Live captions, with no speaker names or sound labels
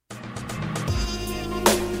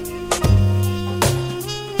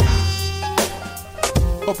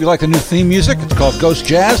Hope you like the new theme music. It's called Ghost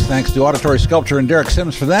Jazz. Thanks to Auditory Sculpture and Derek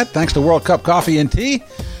Sims for that. Thanks to World Cup Coffee and Tea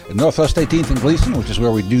at Northwest 18th and Gleason, which is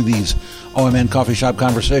where we do these OMN Coffee Shop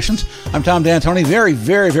conversations. I'm Tom D'Antoni. Very,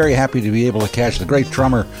 very, very happy to be able to catch the great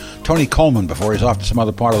drummer Tony Coleman before he's off to some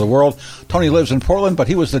other part of the world. Tony lives in Portland, but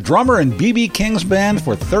he was the drummer in B.B. King's band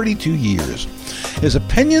for 32 years. His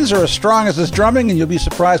opinions are as strong as his drumming, and you'll be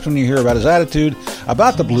surprised when you hear about his attitude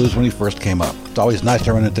about the blues when he first came up. It's always nice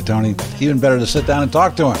to run into Tony. Even better to sit down and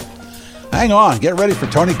talk to him. Hang on. Get ready for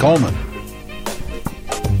Tony Coleman.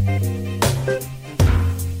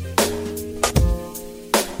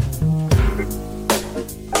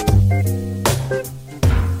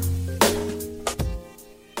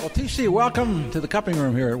 Well, TC, welcome to the cupping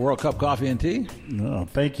room here at World Cup Coffee and Tea. Oh,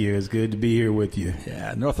 thank you. It's good to be here with you.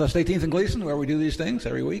 Yeah, Northwest 18th and Gleason, where we do these things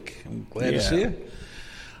every week. I'm glad to see you.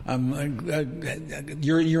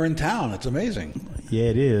 You're in town. It's amazing. Yeah,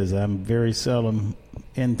 it is. I'm very seldom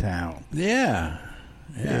in town. Yeah.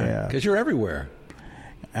 Because you're everywhere.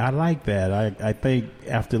 I like that. I think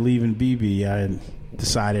after leaving BB, I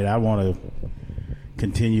decided I want to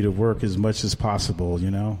continue to work as much as possible, you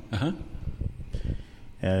know. Uh-huh.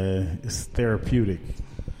 It's therapeutic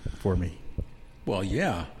for me. Well,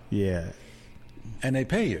 yeah. Yeah. And they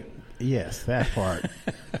pay you. Yes, that part.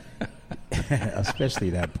 Especially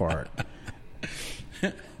that part.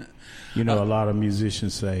 You know, a lot of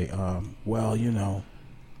musicians say, well, you know,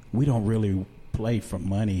 we don't really play for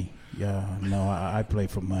money. Yeah, no, I play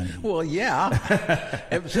for money. Well, yeah.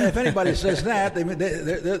 if anybody says that,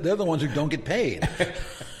 they're the ones who don't get paid.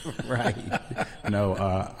 Right. No,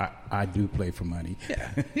 I do play for money.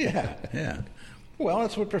 Yeah. Well,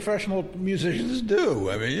 that's what professional musicians do.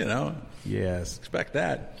 I mean, you know. Yes. Expect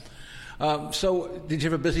that. So, did you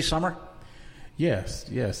have a busy summer? Yes.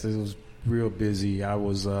 It was real busy. I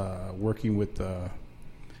was working with the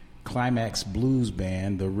Climax Blues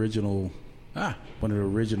Band, the original, one of the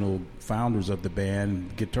original founders of the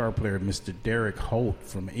band, guitar player Mr. Derek Holt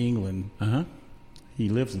from England. Uh-huh. He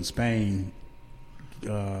lives in Spain.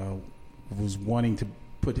 Was wanting to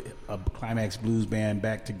put a Climax Blues Band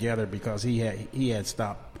back together because he had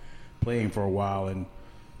stopped playing for a while and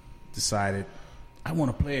decided, I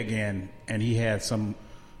want to play again. And he had some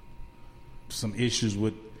issues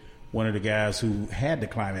with one of the guys who had the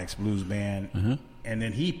Climax Blues Band. Uh-huh. And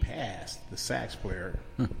then he passed, the sax player.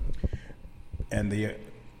 And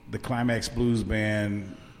the Climax Blues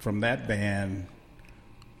Band, from that band,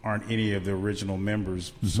 aren't any of the original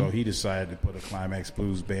members. Mm-hmm. So he decided to put a Climax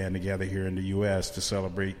Blues Band together here in the U.S. to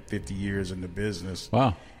celebrate 50 years in the business.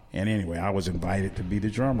 Wow. And anyway, I was invited to be the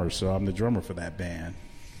drummer, so I'm the drummer for that band.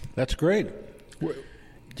 That's great.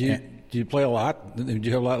 Do you play a lot? Did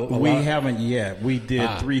you have a lot? We haven't yet. We did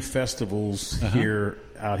 3 festivals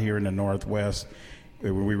out here in the Northwest. We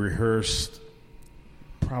rehearsed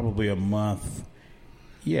probably a month.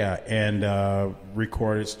 Yeah, and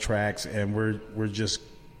recorded tracks, and we're just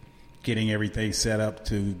getting everything set up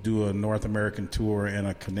to do a North American tour and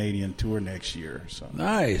a Canadian tour next year. So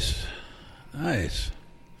Nice.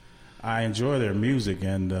 I enjoy their music,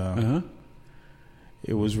 and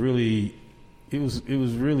it was really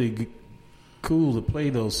cool to play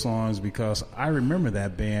those songs because I remember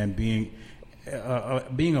that band being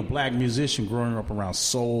a black musician growing up around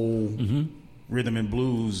soul, rhythm and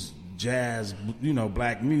blues, jazz, you know,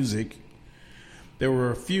 black music. There were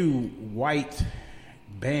a few white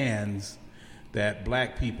bands that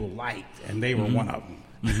black people liked, and they were one of them.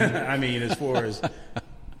 I mean, as far as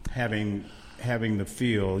having the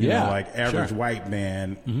feel, you know, like Average White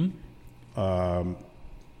Band,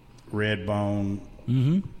 Redbone,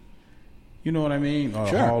 you know what I mean?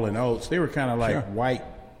 Hall and Oates. They were kind of like white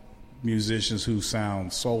musicians who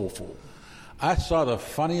sound soulful. I saw the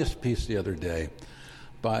funniest piece the other day,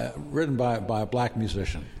 written by a black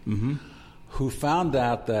musician, who found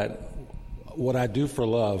out that "What I Do for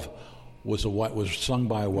Love" was sung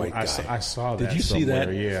by a white guy. I saw that. Did you see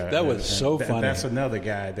that? Yeah, that was so funny. That's another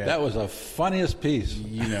guy that was the funniest piece.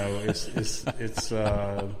 You know, it's.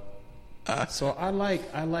 So I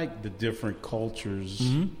like the different cultures.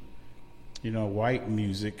 You know, white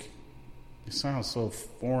music. It sounds so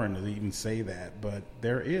foreign to even say that, but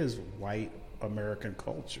there is white American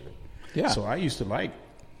culture. Yeah. So I used to like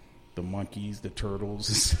the Monkees, the Turtles,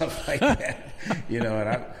 and stuff like that. You know,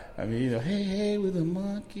 and I mean, you know, hey, with the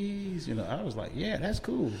Monkees. You know, I was like, yeah, that's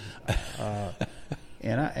cool.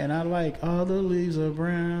 And I like All the Leaves Are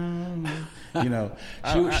Brown. You know,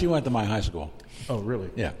 she went to my high school. Oh, really?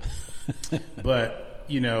 Yeah. But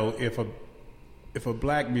you know, if a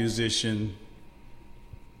black musician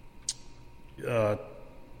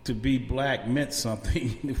to be black meant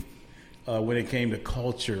something when it came to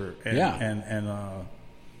culture and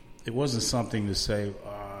it wasn't something to say,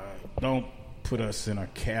 don't put us in a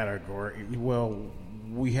category. Well,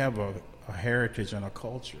 we have a heritage and a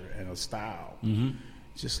culture and a style,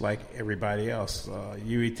 just like everybody else.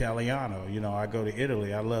 You Italiano, I go to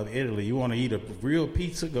Italy. I love Italy. You want to eat a real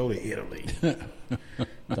pizza? Go to Italy.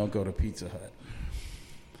 Don't go to Pizza Hut.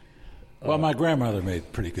 Well, my grandmother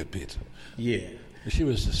made pretty good pizza. Yeah. She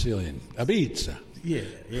was Sicilian. A pizza. Yeah.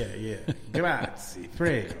 Grazie,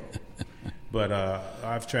 prego. But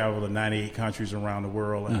I've traveled to 98 countries around the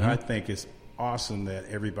world, and I think it's awesome that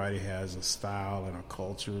everybody has a style and a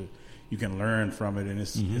culture. You can learn from it, and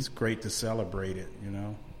it's great to celebrate it,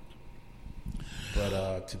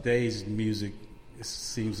 But today's music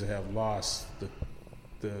seems to have lost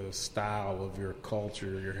the style of your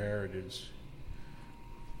culture, your heritage.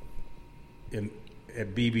 And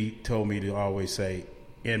BB told me to always say,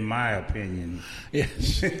 in my opinion.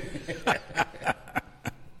 Yes.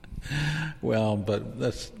 Well,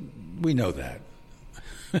 but we know that.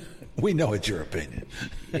 We know it's your opinion.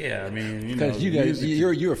 Yeah, I mean, because you guys,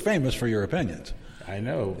 you're famous for your opinions. I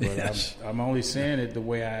know, but yes. I'm only saying it the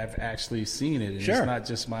way I've actually seen it. And sure. It's not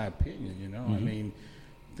just my opinion, I mean,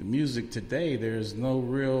 the music today, there's no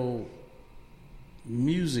real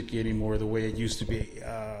music anymore the way it used to be,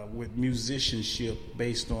 with musicianship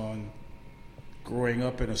based on growing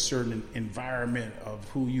up in a certain environment of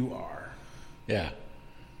who you are. Yeah.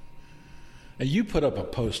 And you put up a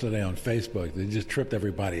post today on Facebook that just tripped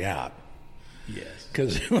everybody out. Yes.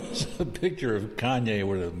 Because it was a picture of Kanye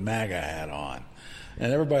with a MAGA hat on.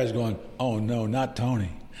 And everybody's going, oh, no, not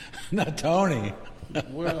Tony. Not Tony.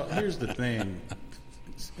 Well, here's the thing.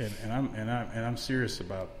 And I'm serious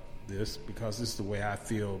about this because this is the way I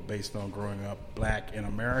feel based on growing up black in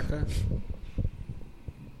America.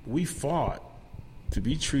 We fought to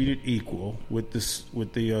be treated equal with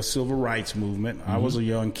the civil rights movement. I was a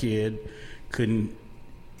young kid, couldn't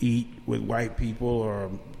eat with white people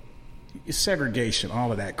or segregation,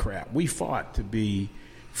 all of that crap. We fought to be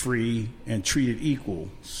free and treated equal.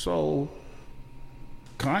 So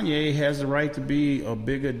Kanye has the right to be a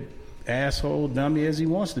bigger asshole dummy as he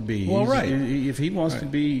wants to be. Well, right. If he wants to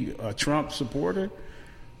be a Trump supporter,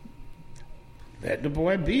 let the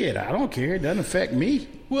boy be it. I don't care. It doesn't affect me.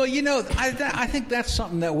 Well, I think that's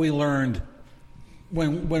something that we learned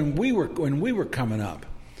when we were coming up.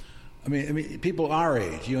 I mean, people our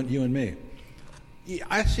age, you and me.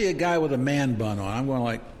 I see a guy with a man bun on. I'm going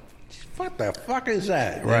like, what the fuck is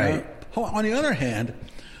that? Right. On the other hand,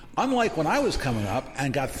 unlike when I was coming up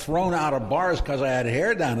and got thrown out of bars because I had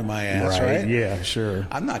hair down to my ass, right? Yeah, sure.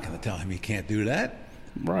 I'm not going to tell him he can't do that.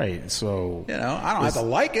 Right. So I don't have to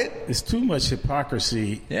like it. It's too much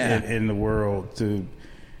hypocrisy in the world to.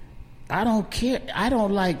 I don't care. I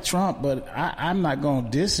don't like Trump, but I'm not going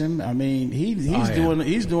to diss him. I mean, he's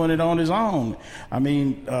doing it on his own. I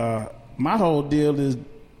mean, my whole deal is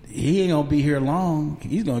he ain't going to be here long.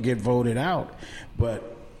 He's going to get voted out.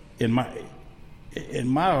 But in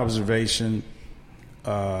my observation,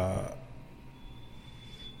 the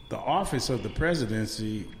office of the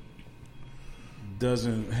presidency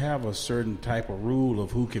doesn't have a certain type of rule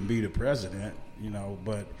of who can be the president,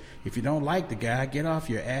 but if you don't like the guy, get off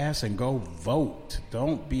your ass and go vote.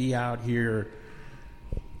 Don't be out here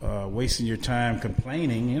wasting your time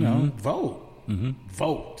complaining, vote.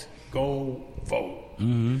 Vote. Go vote.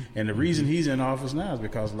 And the reason he's in office now is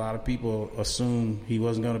because a lot of people assumed he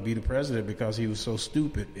wasn't going to be the president because he was so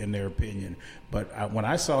stupid, in their opinion. But when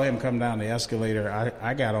I saw him come down the escalator,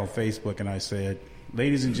 I got on Facebook and I said,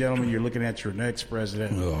 ladies and gentlemen, you're looking at your next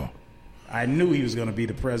president. Ugh. I knew he was going to be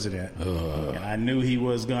the president. And I knew he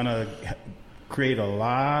was going to create a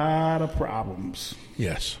lot of problems.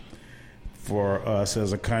 Yes. For us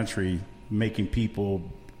as a country, making people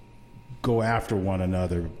go after one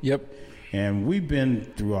another. Yep. And we've been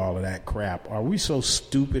through all of that crap. Are we so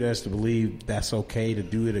stupid as to believe that's okay to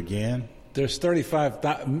do it again? There's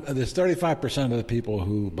 35% of the people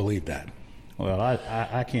who believe that. Well,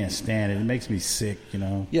 I can't stand it. It makes me sick,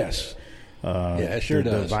 Yes. It sure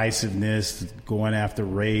does. The divisiveness, going after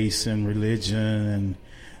race and religion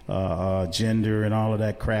and gender and all of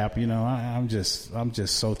that crap. I'm just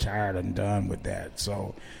so tired and done with that.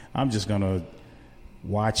 So I'm just gonna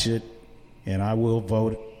watch it, and I will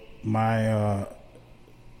vote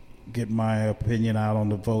get my opinion out on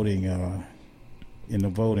the voting in the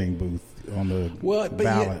voting booth on the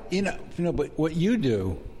ballot. But what you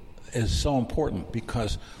do is so important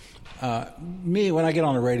because me, when I get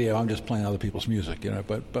on the radio, I'm just playing other people's music,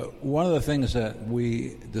 But one of the things that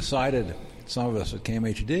we decided, some of us at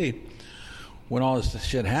KMHD, when all this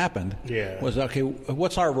shit happened, was okay.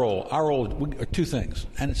 What's our role? Our role are two things,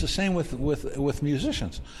 and it's the same with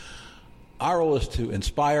musicians. Our role is to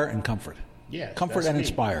inspire and comfort. Yeah, comfort and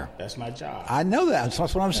inspire. That's my job. I know that.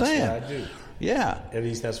 That's what I'm saying. That's what I do. Yeah. At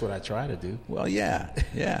least that's what I try to do. Well, yeah.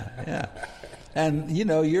 And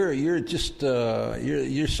you're just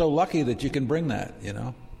you're so lucky that you can bring that.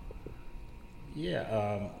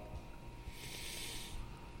 Yeah.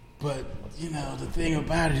 But the thing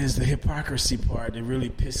about it is the hypocrisy part that really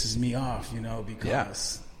pisses me off.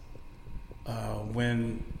 Because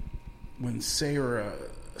when Sarah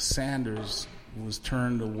Sanders was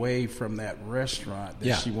turned away from that restaurant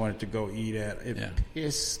that she wanted to go eat at, it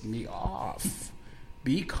pissed me off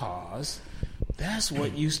because that's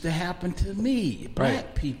what used to happen to me,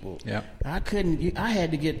 black people. Yeah. I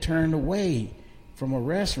had to get turned away from a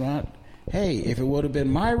restaurant. Hey, if it would have been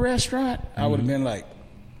my restaurant, I would have been like,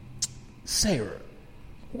 Sarah,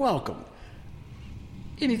 welcome.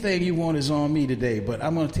 Anything you want is on me today, but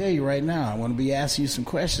I'm going to tell you right now, I want to be asking you some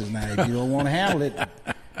questions now. If you don't want to handle it,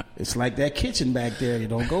 it's like that kitchen back there. You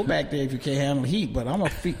don't go back there if you can't handle heat, but I'm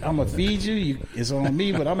gonna feed you. It's on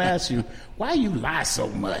me, but I'm going to ask you, why you lie so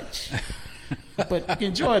much? But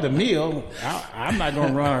enjoy the meal. I'm not going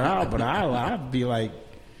to run her out, but I'll be like,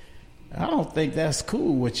 I don't think that's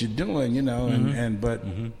cool what you're doing, but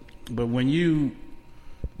when you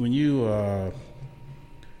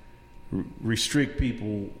restrict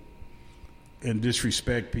people and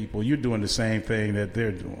disrespect people, you're doing the same thing that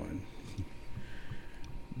they're doing.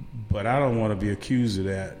 But I don't want to be accused of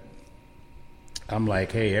that. I'm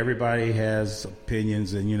like, hey, everybody has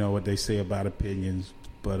opinions, and you know what they say about opinions,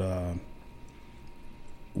 but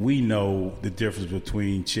we know the difference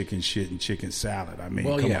between chicken shit and chicken salad. I mean,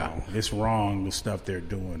 come on. It's wrong, the stuff they're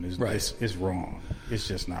doing. It's wrong. It's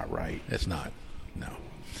just not right. It's not. No.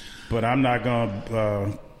 But I'm not going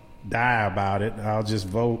to die about it. I'll just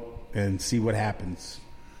vote and see what happens.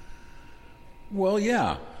 Well,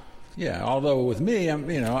 yeah. Although with me, that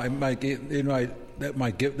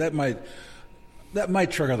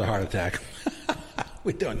might trigger the heart attack.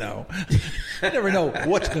 We don't know. You never know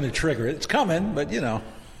what's going to trigger it. It's coming, but So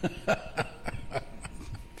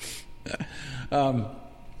I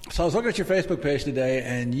was looking at your Facebook page today,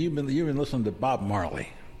 and you've been listening to Bob Marley.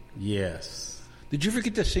 Yes. Did you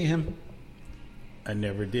forget to see him? I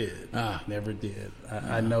never did. Never did.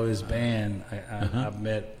 I know his band. I've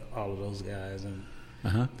met all of those guys and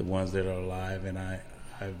the ones that are alive, and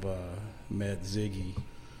I've met Ziggy.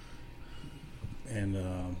 And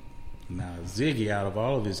now Ziggy, out of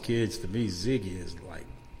all of his kids, to me, Ziggy is like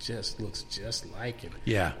looks just like him.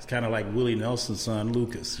 Yeah, it's kind of like Willie Nelson's son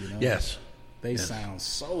Lucas. Yes, they sound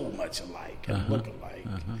so much alike and look alike.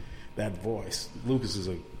 That voice, Lucas is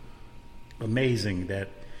amazing. That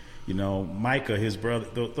Micah, his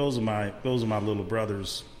brother. Those are my little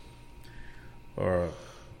brothers, or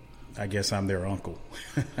I guess I'm their uncle.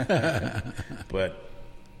 But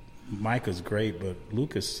Micah's great, but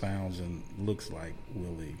Lucas sounds and looks like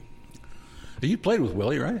Willie. You played with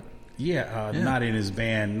Willie, right? Yeah, not in his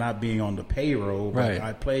band, not being on the payroll, but right.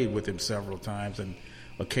 I played with him several times, and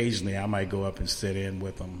occasionally I might go up and sit in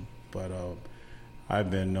with him. But I've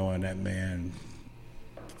been knowing that man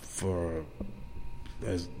for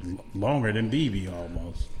as longer than BB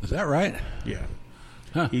almost. Is that right? Yeah.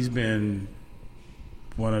 Huh. He's been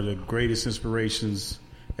one of the greatest inspirations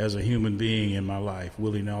as a human being in my life.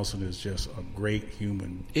 Willie Nelson is just a great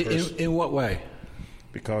human person. In what way?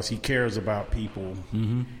 Because he cares about people,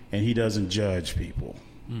 and he doesn't judge people.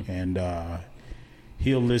 And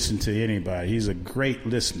he'll listen to anybody. He's a great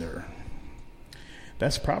listener.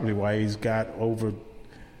 That's probably why he's got over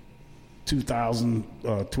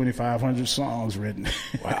 2,500 songs written.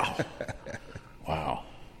 Wow.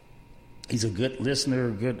 He's a good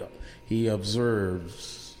listener, he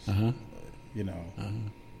observes, and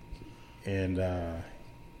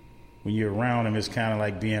when you're around him, it's kind of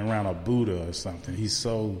like being around a Buddha or something. He's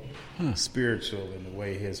so spiritual in the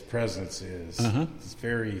way his presence is. It's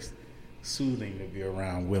very soothing to be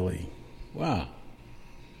around Willie. Wow.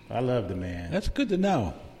 I love the man. That's good to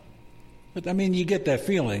know. But, I mean, you get that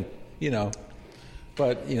feeling,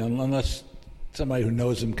 but, unless somebody who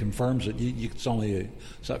knows him confirms it, it's only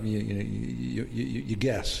something you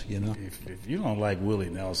guess, If you don't like Willie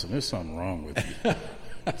Nelson, there's something wrong with you.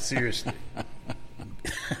 Seriously.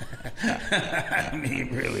 I mean,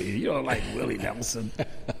 really, you don't like Willie Nelson.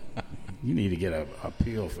 You need to get a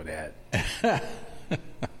pill for that.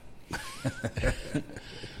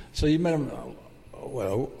 So you met him,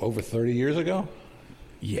 over 30 years ago?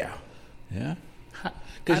 Yeah. Yeah?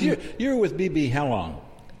 Because you were with BB how long?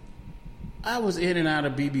 I was in and out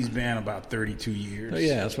of BB's band about 32 years. Oh,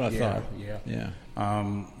 yeah, that's what I thought. Yeah.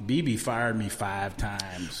 BB fired me 5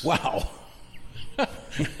 times. Wow.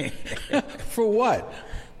 For what?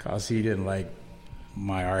 because he didn't like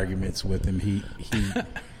my arguments with him. He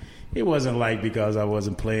it wasn't like because I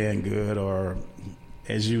wasn't playing good, or,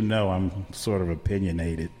 as you know, I'm sort of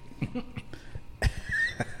opinionated.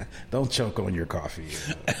 Don't choke on your coffee.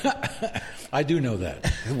 I do know that.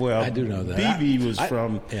 Well, I do know that. B.B. was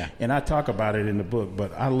yeah. and I talk about it in the book,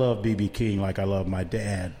 but I love B.B. King like I love my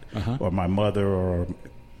dad or my mother or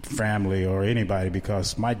family or anybody,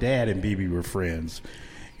 because my dad and B.B. were friends.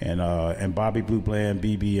 And Bobby Blue Bland,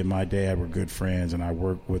 B.B. and my dad were good friends, and I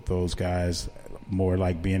worked with those guys more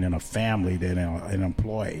like being in a family than an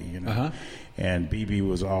employee, you know. And B.B.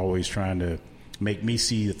 was always trying to make me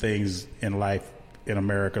see the things in life in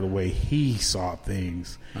America the way he saw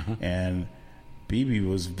things. And B.B.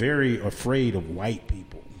 was very afraid of white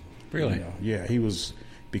people. Really? You know? Yeah, he was,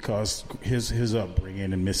 because his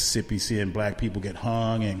upbringing in Mississippi, seeing black people get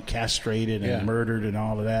hung and castrated and murdered and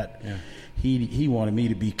all of that. Yeah. He wanted me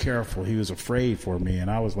to be careful. He was afraid for me, and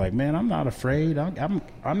I was like, man, I'm not afraid. I'm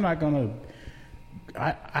not gonna.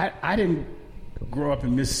 I didn't grow up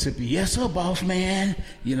in Mississippi. Yes, sir, boss man.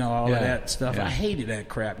 You know, all of that stuff. I hated that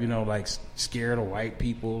crap. You know, like scared of white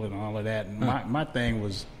people and all of that. And my thing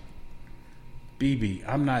was, BB,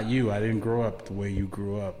 I'm not you. I didn't grow up the way you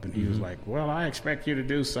grew up. And he was like, well, I expect you to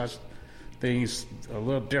do such things a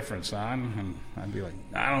little different, son. And I'd be like,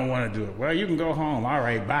 I don't want to do it. Well, you can go home. All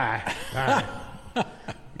right, bye. Bye.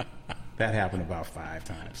 That happened about 5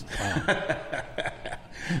 times.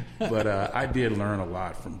 But I did learn a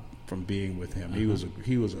lot from being with him. He was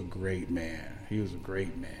a great man. He was a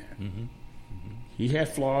great man. He had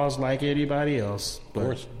flaws like anybody else,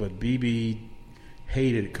 but BB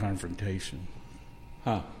hated confrontation.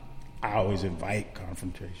 I always invite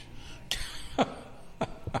confrontation.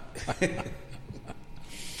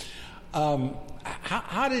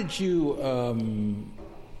 How did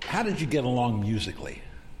you get along musically?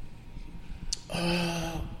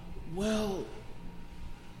 Well,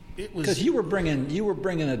 it was because you were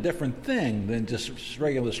bringing a different thing than just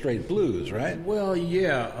regular straight blues, right? Well,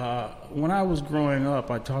 yeah. When I was growing up,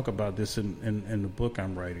 I talk about this in the book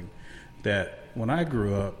I'm writing, that when I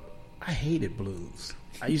grew up, I hated blues.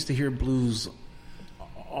 I used to hear blues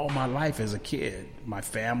all my life as a kid. My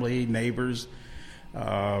family, neighbors,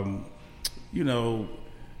 you know,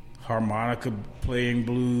 harmonica playing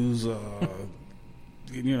blues,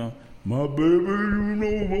 you know, my baby,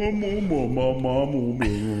 you know, my mama,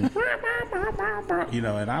 you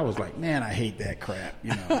know, and I was like, man, I hate that crap,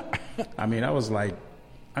 you know. I mean, I was like,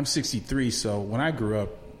 I'm 63, so when I grew up,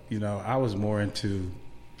 you know, I was more into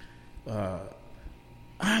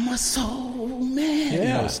I'm a soul man, you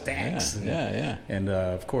know, Stax. Yeah. And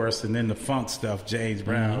of course, and then the funk stuff, James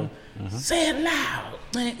Brown. Say it loud.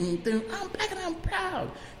 I'm black and I'm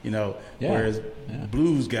proud. You know, whereas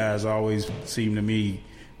blues guys always seem to me,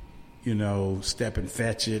 you know, step and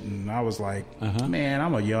fetch it. And I was like, man,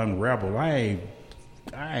 I'm a young rebel. I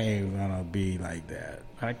ain't gonna be like that.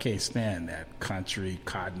 I can't stand that country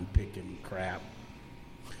cotton picking crap.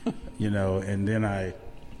 You know, and then I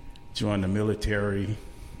joined the military,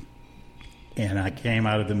 and I came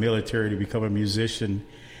out of the military to become a musician,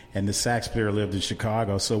 and the sax player lived in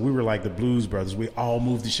Chicago, so we were like the Blues Brothers. We all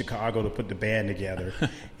moved to Chicago to put the band together.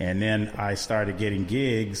 And then I started getting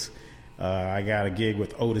gigs. I got a gig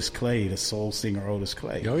with Otis Clay, the soul singer Otis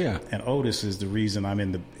Clay. Oh, yeah. And Otis is the reason I'm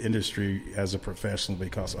in the industry as a professional,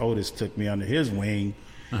 because Otis took me under his wing.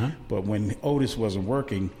 But when Otis wasn't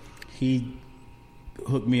working, he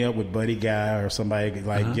hooked me up with Buddy Guy or somebody,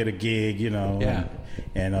 like, get a gig, you know. Yeah.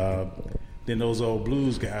 And then those old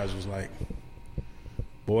blues guys was like,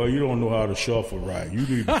 boy, you don't know how to shuffle right. You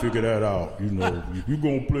need to figure that out. You know, if you're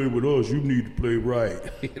going to play with us, you need to play right.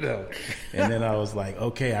 You know. And then I was like,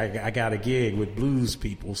 okay, I got a gig with blues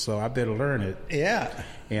people, so I better learn it. Yeah.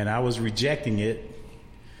 And I was rejecting it.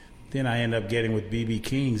 Then I ended up getting with B.B.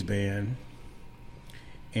 King's band.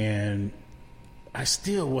 And I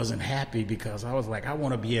still wasn't happy, because I was like, I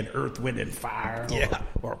want to be in Earth, Wind, and Fire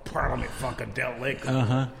or Parliament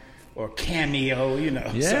Funkadelic or Cameo, you know,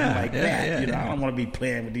 something like that. You know, I don't want to be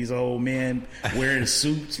playing with these old men wearing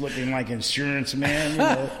suits looking like insurance men. You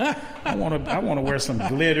know, I want to wear some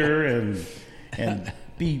glitter and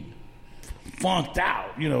be funked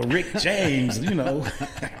out. You know, Rick James. You know,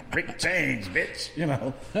 Rick James, bitch. You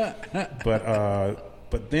know,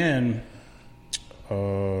 but then.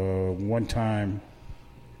 One time,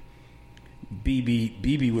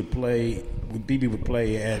 BB would play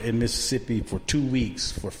in Mississippi for 2 weeks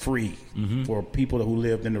for free for people who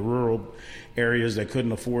lived in the rural areas that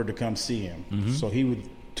couldn't afford to come see him. So he would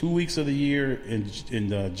 2 weeks of the year in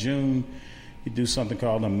June, he'd do something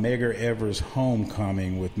called the Medgar Evers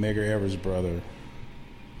Homecoming with Medgar Evers' brother,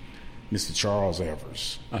 Mr. Charles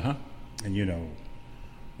Evers. And you know,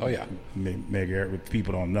 Oh yeah. Medgar,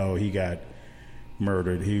 people don't know, he got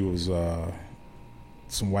murdered. He was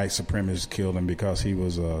some white supremacists killed him because he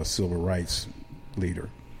was a civil rights leader.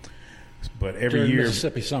 But every year,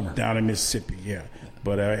 Mississippi summer down in Mississippi, yeah.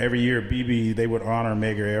 But every year, they would honor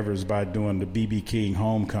Medgar Evers by doing the B.B. King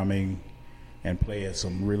homecoming, and play at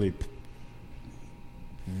some really,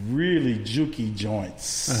 really jukey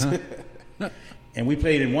joints. And we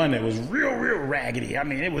played in one that was real, real raggedy. I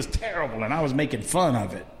mean, it was terrible, and I was making fun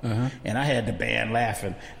of it. And I had the band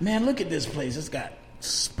laughing. Man, look at this place. It's got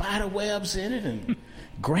spider webs in it and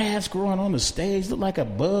grass growing on the stage. Look like a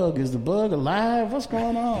bug. Is the bug alive? What's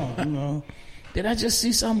going on? You know, did I just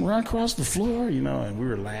see something run across the floor? You know, and we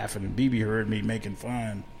were laughing. And BB heard me making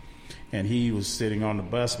fun, and he was sitting on the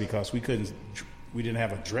bus because we didn't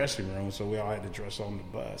have a dressing room, so we all had to dress on the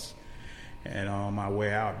bus. And on my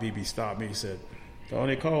way out, BB stopped me. He said,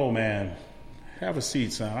 "Tony Cole, man, have a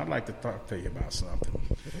seat, son. I'd like to talk to you about something."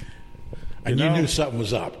 And you knew something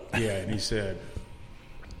was up. Yeah, and he said,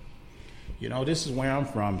 "You know, this is where I'm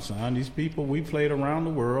from, son. These people, we played around the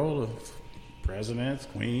world, presidents,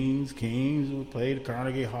 queens, kings. We played at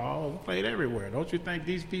Carnegie Hall. We played everywhere. Don't you think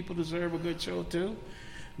these people deserve a good show, too?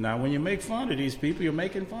 Now, when you make fun of these people, you're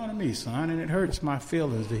making fun of me, son, and it hurts my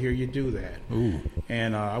feelings to hear you do that. Ooh.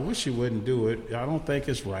 And I wish you wouldn't do it. I don't think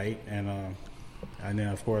it's right." And then,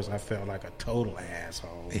 of course, I felt like a total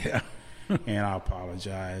asshole. Yeah. And I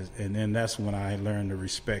apologized. And then that's when I learned to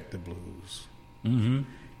respect the blues. And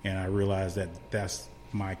I realized that that's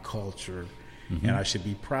my culture, and I should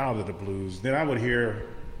be proud of the blues. Then I would hear,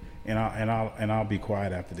 and I'll be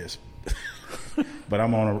quiet after this. But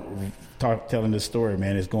I'm on telling this story,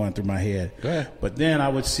 man. It's going through my head. Go ahead. But then I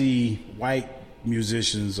would see white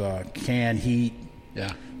musicians, Can Heat,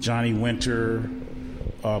 Johnny Winter,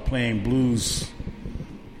 playing blues.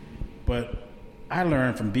 But I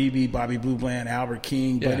learned from BB, Bobby Blue Bland, Albert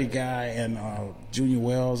King, Buddy Guy, and Junior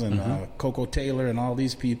Wells, and Coco Taylor, and all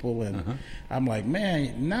these people. And I'm like,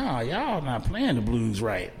 man, no, y'all not playing the blues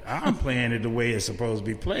right. I'm playing it the way it's supposed to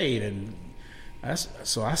be played. And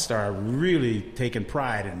so I started really taking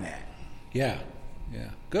pride in that. Yeah.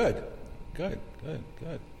 Good.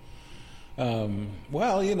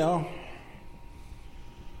 Well, you know,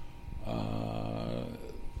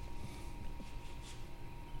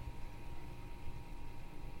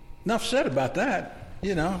 enough said about that.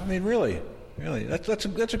 You know, I mean, really, that's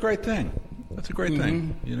a great thing. That's a great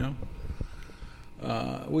thing. You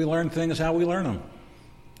know, we learn things how we learn them.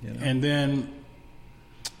 You know?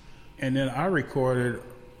 And then I recorded.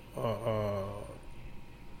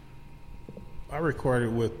 I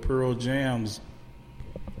recorded with Pearl Jam's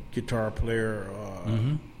guitar player.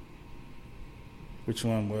 Which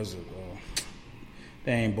one was it?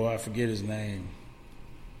 Dang, boy, I forget his name.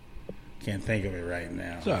 Can't think of it right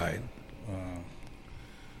now. It's all right.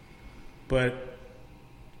 But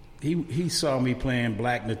he saw me playing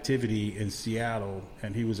Black Nativity in Seattle,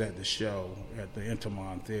 and he was at the show at the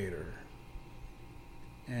Intermon Theater.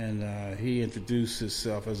 And he introduced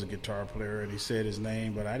himself as a guitar player, and he said his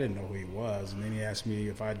name, but I didn't know who he was. And then he asked me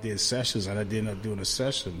if I did sessions, and I did end up doing a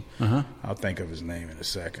session. I'll think of his name in a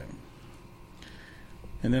second.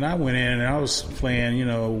 And then I went in, and I was playing, you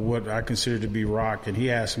know, what I considered to be rock, and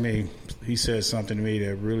he asked me, he said something to me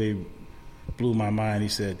that really blew my mind. He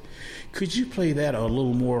said, "Could you play that a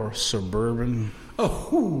little more suburban?"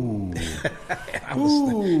 Oh.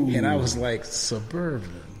 And I was like,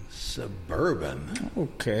 suburban?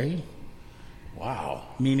 Okay. Wow.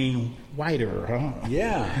 Meaning whiter, huh?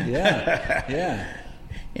 Yeah.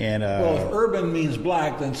 And well, if urban means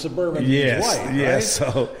black, then suburban means white, right? Yes.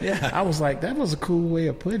 So I was like, that was a cool way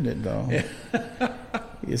of putting it, though. Yeah.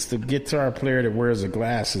 It's the guitar player that wears the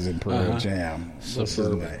glasses in Pearl Jam. What's his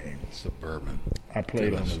name? Suburban. I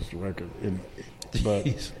played on this record,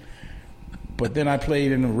 but then I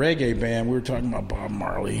played in a reggae band. We were talking about Bob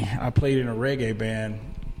Marley. I played in a reggae band,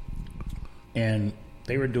 and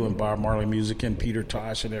they were doing Bob Marley music and Peter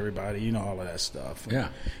Tosh and everybody, you know, all of that stuff. Yeah.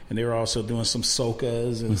 And they were also doing some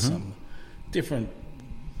soca's and some different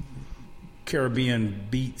Caribbean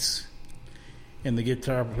beats. And the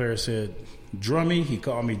guitar player said, "Drummy," he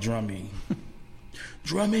called me Drummy.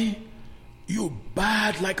 "Drummy, you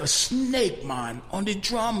bad like a snake, man, on the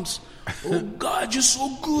drums. Oh, God, you're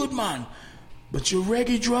so good, man. But your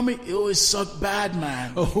reggae drummy, it always suck bad,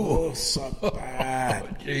 man. Oh, suck bad."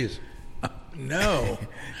 Oh, jeez. No.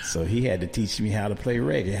 So he had to teach me how to play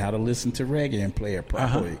reggae, how to listen to reggae and play it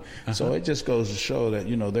properly. So it just goes to show that,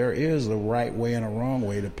 you know, there is a right way and a wrong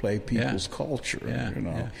way to play people's culture, you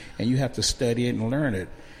know. And you have to study it and learn it.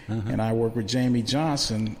 and I worked with Jamie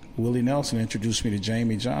Johnson. Willie Nelson introduced me to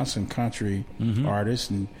Jamie Johnson, country artist,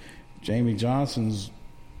 and Jamie Johnson's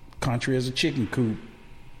Country as a Chicken Coop.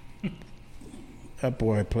 That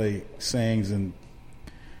boy sings, and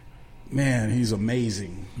man, he's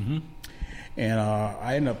amazing. And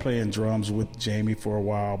I ended up playing drums with Jamie for a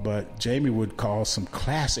while, but Jamie would call some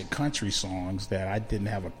classic country songs that I didn't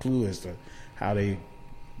have a clue as to how they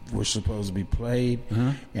were supposed to be played.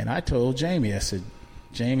 And I told Jamie, I said,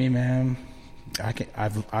 Jamie, man,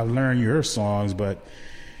 I've learned your songs, but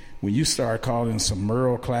when you start calling some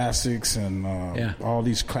Merle classics and all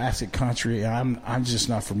these classic country, I'm just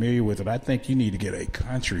not familiar with it. I think you need to get a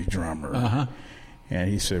country drummer. And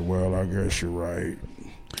he said, well, I guess you're right.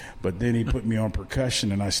 But then he put me on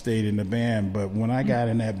percussion, and I stayed in the band. But when I got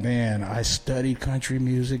in that band, I studied country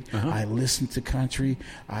music. I listened to country.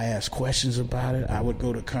 I asked questions about it. I would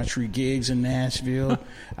go to country gigs in Nashville.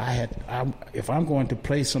 If I'm going to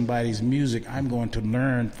play somebody's music, I'm going to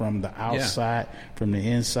learn from the outside, from the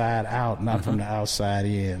inside out, not from the outside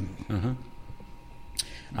in.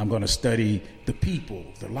 I'm going to study the people,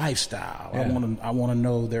 the lifestyle. I want to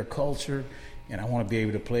know their culture, and I want to be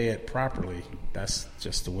able to play it properly. That's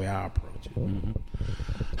just the way I approach it.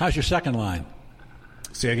 How's your second line?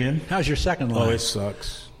 Say again? How's your second line? Oh, it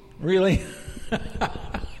sucks. Really?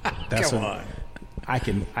 Come on. I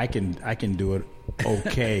can do it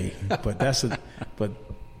okay, but that's an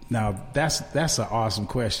awesome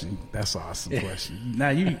question. That's an awesome question.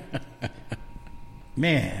 Now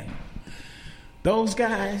man, those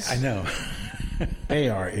guys, I know. They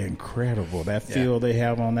are incredible. That feel they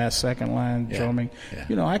have on that second line drumming.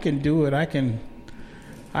 You know, I can do it. I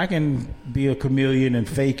can be a chameleon and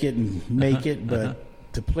fake it and make it,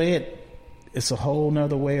 but to play it, it's a whole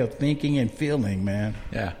nother way of thinking and feeling, man.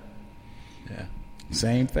 Yeah.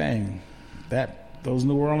 Same thing. Those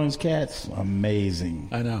New Orleans cats, amazing.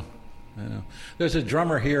 I know. There's a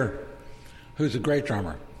drummer here who's a great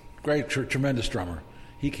drummer, tremendous drummer.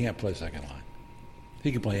 He can't play second line.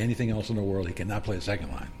 He can play anything else in the world. He cannot play a second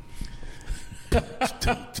line.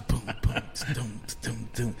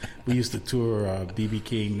 We used to tour B.B.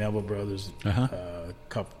 King, Neville Brothers,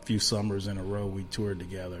 few summers in a row. We toured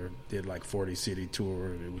together, did like 40-city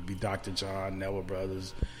tour. It would be Dr. John, Neville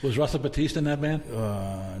Brothers. Was Russell Batiste in that band?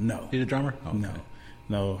 No. He the drummer? Okay.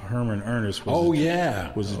 No. Herman Ernest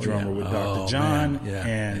was a drummer with Dr. John,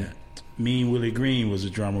 and Mean Willie Green was a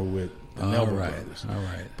drummer with the Neville Brothers. All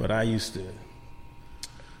right. But I used to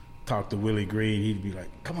talk to Willie Green. He'd be like,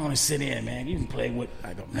 come on and sit in, man. You can play with.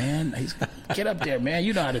 I go, man, get up there, man.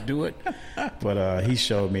 You know how to do it. But he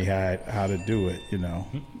showed me how to do it, you know.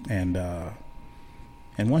 And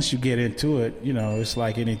once you get into it, you know, it's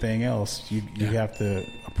like anything else. You have to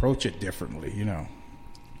approach it differently, you know.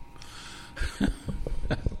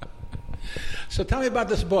 So tell me about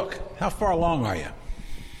this book. How far along are you?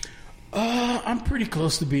 I'm pretty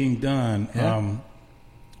close to being done. Yeah.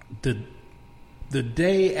 The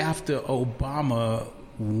day after Obama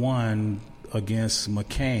won against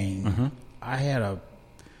McCain, I had a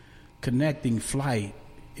connecting flight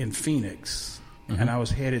in Phoenix, and I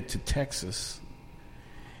was headed to Texas.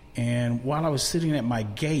 And while I was sitting at my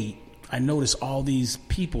gate, I noticed all these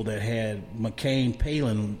people that had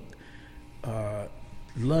McCain-Palin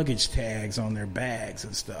luggage tags on their bags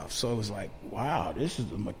and stuff. So it was like, wow, this is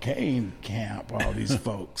the McCain camp, all these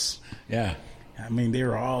folks. Yeah. I mean, they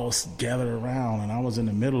were all gathered around, and I was in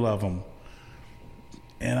the middle of them.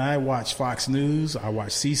 And I watched Fox News, I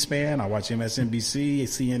watched C-SPAN, I watched MSNBC,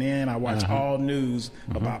 CNN, I watched all news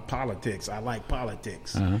about politics. I like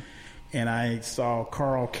politics. And I saw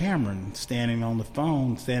Carl Cameron standing there on the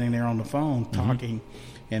phone, talking.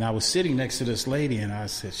 And I was sitting next to this lady, and I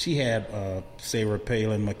said, she had Sarah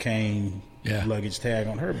Palin McCain luggage tag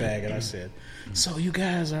on her bag. And I said, so you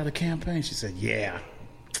guys are the campaign? She said, yeah.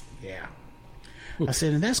 I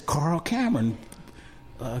said, and that's Carl Cameron,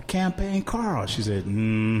 campaign Carl. She said,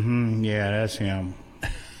 yeah, that's him.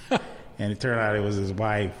 And it turned out it was his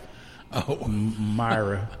wife,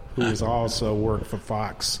 Myra, who has also worked for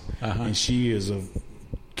Fox. And she is a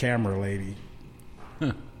camera lady.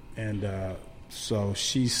 And so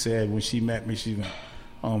she said, when she met me, she went,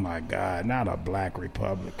 oh my God, not a black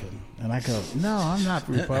Republican. And I go, no, I'm not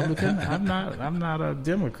Republican. I'm not a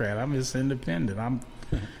Democrat. I'm just independent. I'm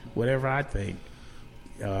whatever I think.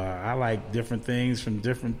 I like different things from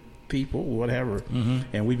different people, whatever.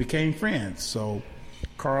 And we became friends. So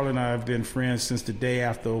Carl and I have been friends since the day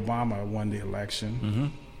after Obama won the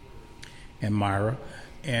election, and Myra.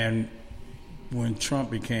 And when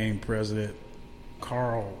Trump became president,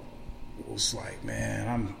 Carl was like,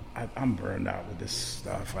 man, I'm burned out with this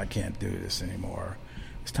stuff. I can't do this anymore.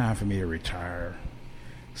 It's time for me to retire.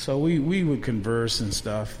 So we would converse and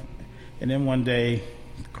stuff. And then one day,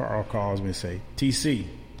 Carl calls me and say, TC,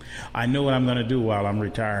 I know what I'm going to do while I'm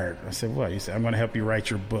retired. I said, what? He said, I'm going to help you write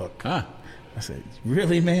your book. Huh. I said,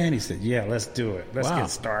 really, man? He said, yeah, let's do it. Let's Wow. get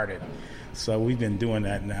started. So we've been doing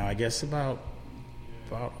that now, I guess about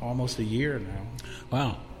almost a year now.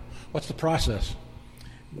 Wow. What's the process?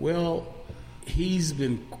 Well, he's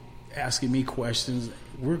been asking me questions.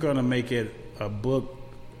 We're going to make it a book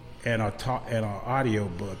and an audio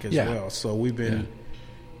book as well. So we've been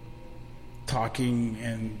talking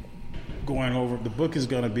and going over. The book is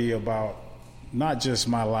going to be about not just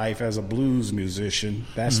my life as a blues musician.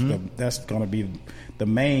 That's going to be the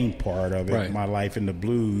main part of it. Right. My life in the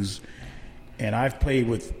blues, and I've played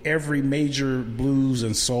with every major blues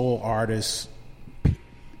and soul artist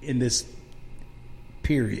in this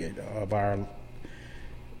period of our,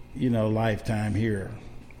 lifetime here.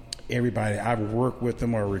 Everybody, I've worked with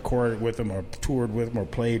them or recorded with them or toured with them or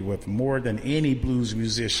played with them more than any blues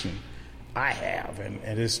musician I have, and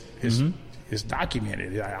it's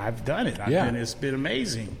documented. I've done it. It's been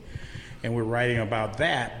amazing, and we're writing about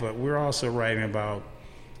that. But we're also writing about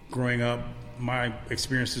growing up, my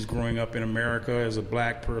experiences growing up in America as a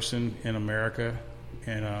black person in America,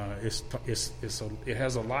 and it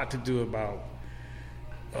has a lot to do about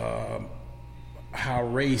how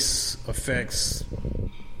race affects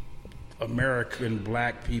American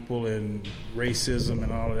black people and racism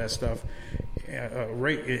and all of that stuff.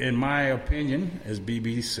 In my opinion, as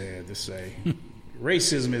BB said to say,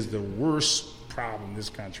 racism is the worst problem this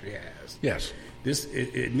country has. Yes.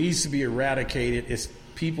 It needs to be eradicated.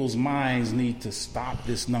 People's minds need to stop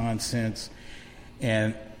this nonsense.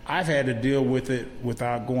 And I've had to deal with it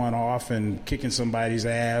without going off and kicking somebody's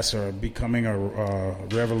ass or becoming a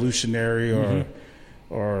revolutionary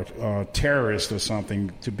or a terrorist or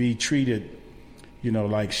something, to be treated,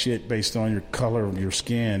 like shit based on your color of your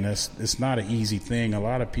skin. It's not an easy thing. A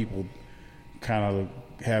lot of people kind of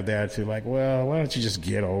have the attitude like, well, why don't you just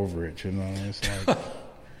get over it? It's like,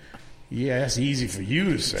 yeah, that's easy for you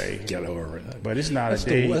to say. Get over it. But it's not a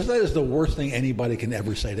day. That is the worst thing anybody can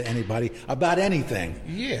ever say to anybody about anything.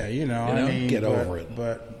 Yeah, I mean, get over it.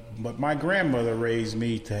 But my grandmother raised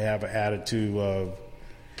me to have an attitude of,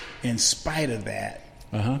 in spite of that,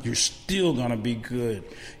 you're still going to be good.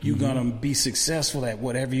 You're going to be successful at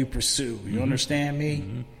whatever you pursue. You understand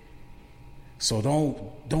me? So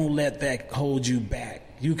don't let that hold you back.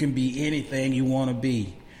 You can be anything you want to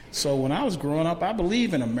be. So when I was growing up, I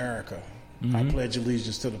believe in America. I pledge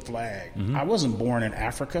allegiance to the flag. I wasn't born in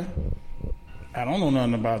Africa. I don't know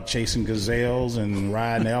nothing about chasing gazelles and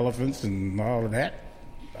riding elephants and all of that.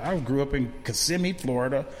 I grew up in Kissimmee,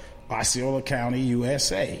 Florida, Osceola County,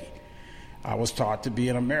 USA. I was taught to be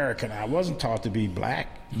an American. I wasn't taught to be black.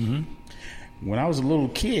 When I was a little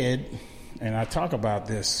kid, and I talk about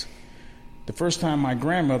this, the first time my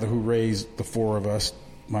grandmother, who raised the four of us,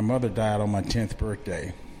 my mother died on my 10th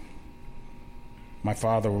birthday. My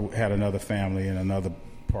father had another family in another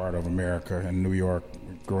part of America, in New York,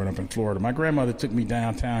 growing up in Florida. My grandmother took me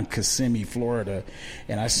downtown Kissimmee, Florida,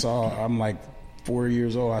 and I'm like 4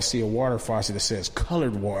 years old, I see a water faucet that says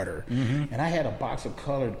colored water. And I had a box of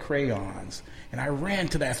colored crayons. And I ran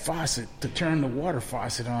to that faucet to turn the water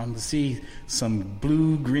faucet on to see some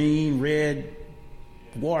blue, green, red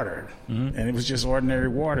water. And it was just ordinary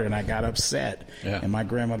water, and I got upset. And my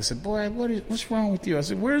grandmother said, boy, what's wrong with you? I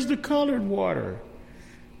said, where's the colored water?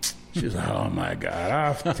 She was like, oh, my God,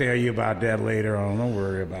 I'll tell you about that later on. Don't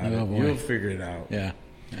worry about it. Boy. You'll figure it out. Yeah.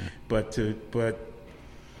 But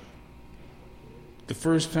the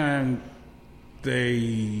first time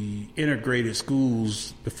they integrated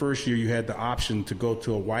schools, the first year you had the option to go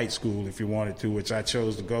to a white school if you wanted to, which I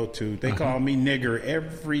chose to go to. They called me nigger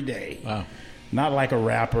every day. Wow. Not like a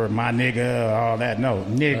rapper, my nigga, all that. No,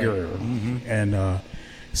 nigger. And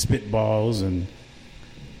spitballs and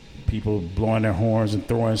people blowing their horns and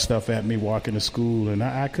throwing stuff at me walking to school. And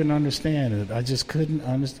I couldn't understand it. I just couldn't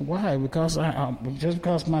understand. Why? Because just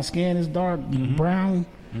because my skin is dark brown,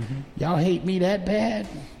 y'all hate me that bad?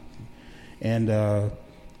 And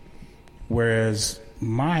whereas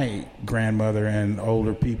my grandmother and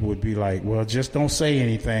older people would be like, well, just don't say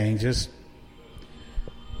anything. Just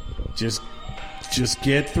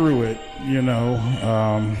get through it,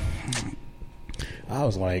 I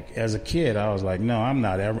was like, as a kid, I was like, no, I'm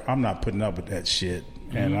not putting up with that shit.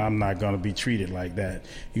 And I'm not going to be treated like that.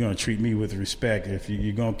 You're going to treat me with respect. If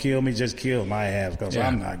you're going to kill me, just kill my ass, because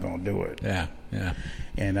I'm not going to do it. Yeah.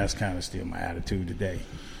 And that's kind of still my attitude today.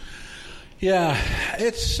 Yeah,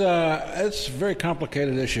 it's a very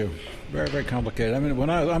complicated issue, very, very complicated. I mean, when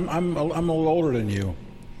I'm a little older than you,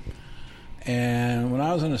 and when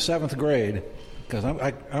I was in the 7th grade, because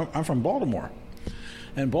I'm from Baltimore,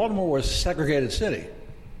 and Baltimore was a segregated city.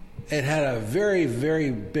 It had a very,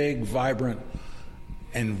 very big, vibrant,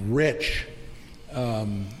 and rich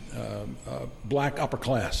black upper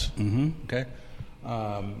class. Okay,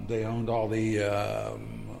 they owned all the.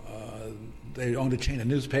 They owned a chain of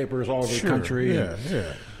newspapers all over the country. Yeah,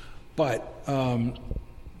 But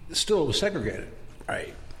still, it was segregated.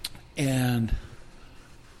 Right. And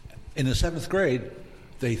in the 7th grade,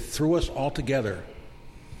 they threw us all together.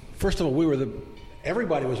 First of all,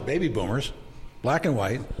 everybody was baby boomers, black and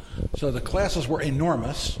white. So the classes were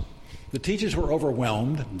enormous. The teachers were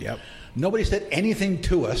overwhelmed. Yep. Nobody said anything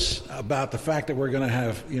to us about the fact that we're going to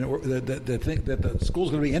have, that the school's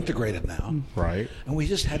going to be integrated now. Right. And we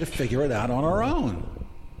just had to figure it out on our own,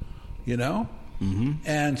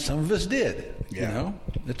 And some of us did,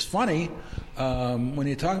 It's funny when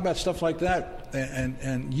you talk about stuff like that,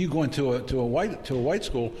 and you go into a white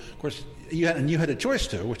school. Of course, you had a choice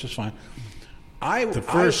to, which is fine. The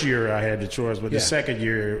first year I had the choice, but the second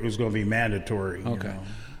year it was going to be mandatory. Okay.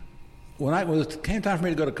 When it came time for me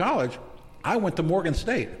to go to college, I went to Morgan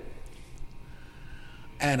State,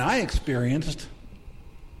 and I experienced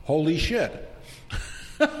holy shit,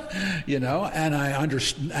 and I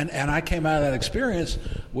understand, and I came out of that experience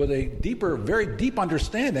with a very deep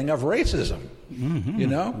understanding of racism,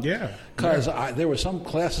 Yeah. Because there were some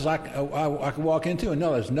classes I could walk into and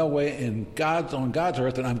no, there's no way on God's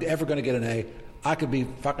earth that I'm ever going to get an A. I could be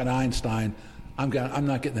fucking Einstein. I'm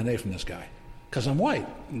not getting an A from this guy. Because I'm white.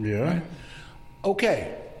 Yeah. Right?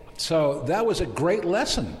 Okay. So that was a great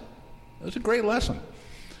lesson. It was a great lesson.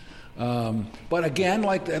 But again,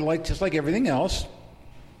 just like everything else,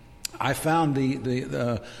 I found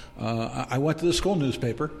I went to the school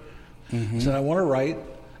newspaper, said I want to write,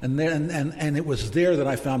 and it was there that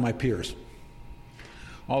I found my peers.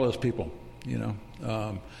 All those people,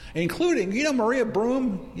 including Maria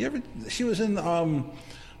Broom. She was in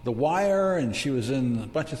The Wire, and she was in a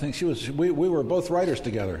bunch of things. We were both writers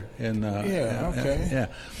together.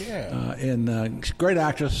 Great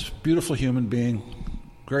actress, beautiful human being,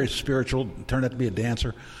 very spiritual. Turned out to be a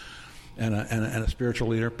dancer and a spiritual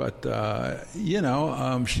leader. But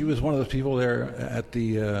she was one of those people there at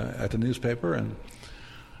the newspaper, and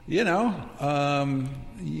you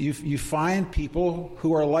find people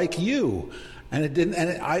who are like you, and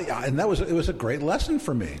it was a great lesson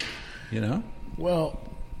for me, Well.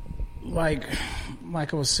 Like I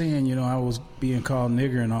was saying, I was being called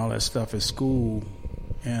nigger and all that stuff at school,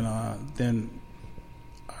 and then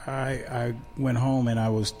I went home and I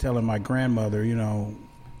was telling my grandmother,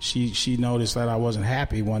 she noticed that I wasn't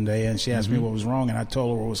happy one day, and she asked me what was wrong, and I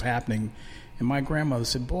told her what was happening, and my grandmother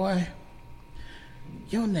said, "Boy,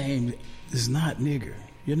 your name is not nigger.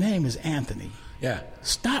 Your name is Anthony. Yeah.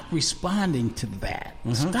 Stop responding to that.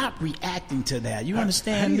 Stop reacting to that. You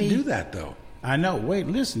understand me? me? How do you do that though?" I know. Wait,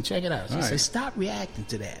 listen, check it out. She said, "Stop reacting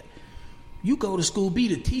to that. You go to school, be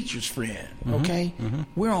the teacher's friend, okay?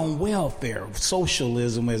 We're on welfare,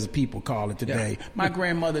 socialism, as people call it today. Yeah. My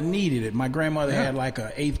grandmother needed it. My grandmother had like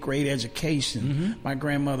an 8th grade education. My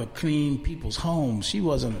grandmother cleaned people's homes. She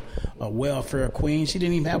wasn't a welfare queen. She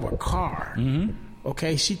didn't even have a car,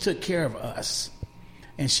 okay? She took care of us,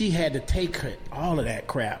 and she had to take all of that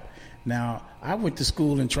crap. Now, I went to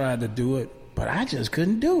school and tried to do it, but I just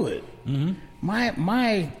couldn't do it.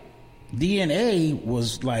 My DNA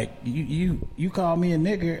was like, you call me a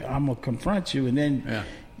nigger, I'm gonna confront you, and then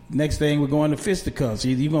next thing we're going to fisticuffs.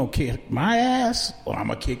 Either you're gonna kick my ass or I'm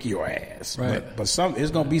gonna kick your ass. Right. But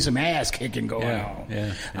it's gonna be some ass kicking going on.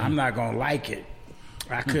 Yeah. I'm not gonna like it.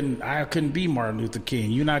 I couldn't be Martin Luther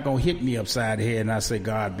King. You're not gonna hit me upside the head and I say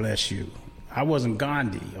God bless you. I wasn't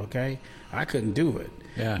Gandhi, okay? I couldn't do it.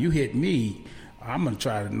 Yeah. You hit me, I'm gonna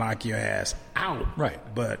try to knock your ass out. Right.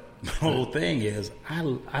 But the whole thing is,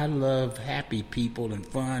 I love happy people and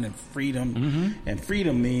fun and freedom. And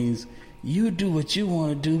freedom means you do what you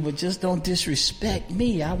want to do, but just don't disrespect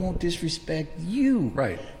me. I won't disrespect you.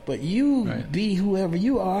 Right. But you be whoever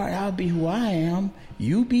you are. I'll be who I am.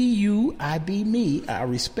 You be you. I be me. I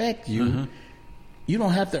respect you. You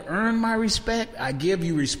don't have to earn my respect. I give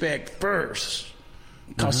you respect first.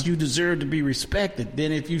 Because you deserve to be respected.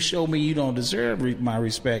 Then if you show me you don't deserve my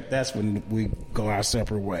respect, that's when we go our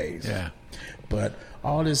separate ways. Yeah. But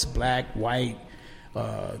all this black, white,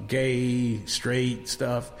 gay, straight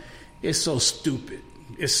stuff, it's so stupid.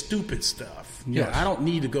 It's stupid stuff. You know, I don't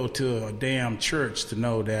need to go to a damn church to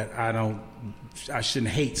know that I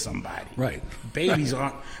shouldn't hate somebody. Right. Babies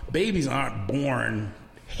aren't born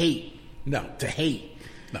to hate.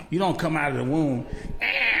 No. You don't come out of the womb,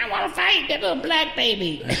 I want to fight that little black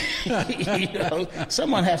baby.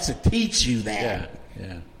 Someone has to teach you that.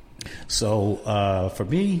 Yeah. So for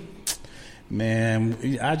me,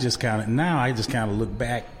 man, I just kind of look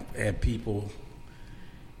back at people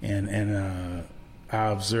and I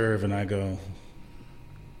observe and I go,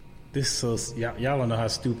 y'all don't know how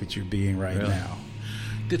stupid you're being right now.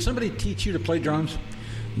 Did somebody teach you to play drums?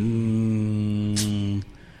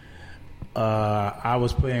 I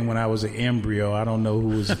was playing when I was an embryo. I don't know who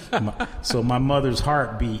was. So my mother's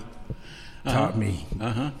heartbeat taught me.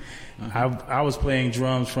 I was playing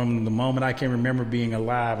drums from the moment I can remember being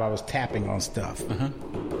alive. I was tapping on stuff.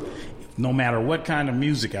 No matter what kind of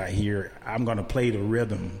music I hear, I'm going to play the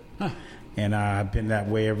rhythm. And I've been that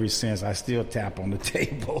way ever since. I still tap on the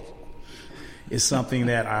table. It's something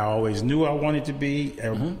that I always knew I wanted to be.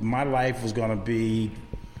 My life was going to be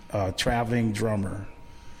a traveling drummer.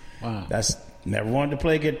 Wow. That's never wanted to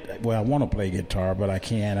play guitar. Well, I want to play guitar, but I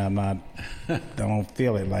can't. I'm not. Don't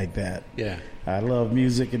feel it like that. Yeah. I love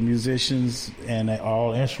music and musicians and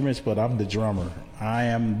all instruments, but I'm the drummer. I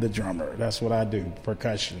am the drummer. That's what I do.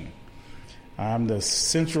 Percussion. I'm the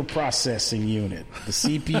central processing unit, the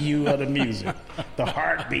CPU of the music, the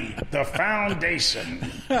heartbeat, the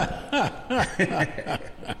foundation.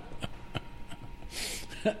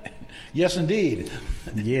 Yes, indeed.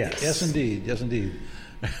 Yes. Yes, indeed. Yes, indeed.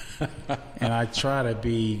 And I try to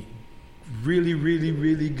be really, really,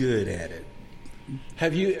 really good at it.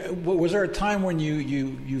 Have you? Was there a time when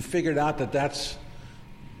you figured out that's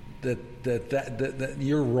that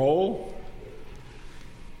your role?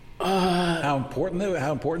 How important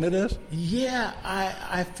it is? Yeah,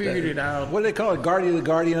 I figured it out. What do they call it? The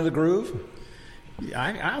guardian of the groove?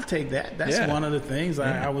 I'll take that. That's one of the things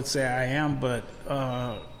I would say I am. But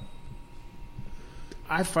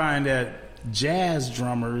I find that jazz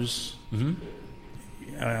drummers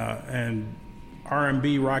and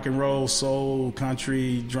R&B, rock and roll, soul,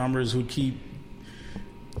 country drummers who keep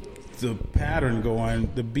the pattern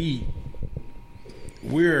going, the beat,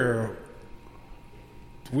 we are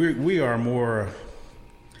more,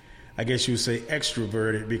 I guess you would say,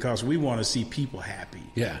 extroverted because we want to see people happy.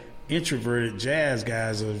 Yeah. Introverted jazz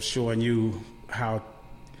guys are showing you how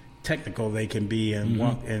technical they can be and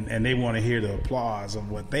and they want to hear the applause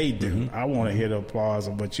of what they do. I want to hear the applause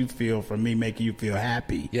of what you feel from me, making you feel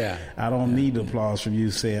happy. Yeah. I don't need the applause from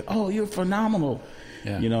you saying, "Oh, you're phenomenal."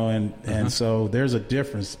 Yeah. You know, and so there's a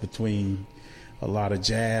difference between a lot of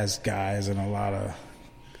jazz guys and a lot of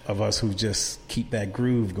us who just keep that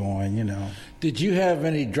groove going, you know. Did you have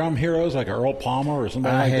any drum heroes like Earl Palmer or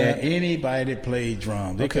somebody like that? I had anybody that played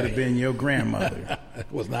drums. They could have been your grandmother.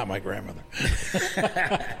 It was not my grandmother.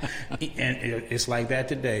 And it's like that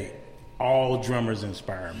today. All drummers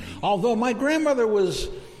inspire me. Although my grandmother was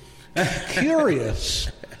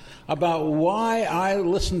curious about why I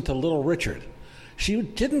listened to Little Richard. She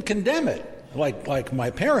didn't condemn it like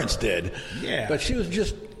my parents did. Yeah. But she was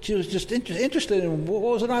just interested in what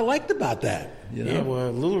was it I liked about that. You know? Yeah,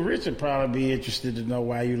 well, Little Richard probably be interested to know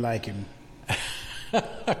why you like him.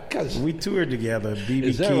 Because we toured together.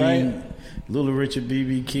 B.B. King, right? Little Richard,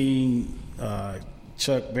 B.B. King,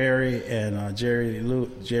 Chuck Berry, and Jerry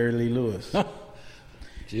Lee Lewis.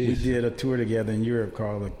 We did a tour together in Europe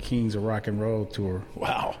called the Kings of Rock and Roll Tour.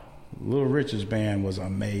 Wow. Little Richard's band was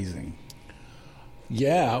amazing.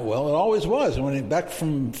 Yeah, well, it always was.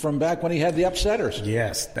 From back when he had the Upsetters.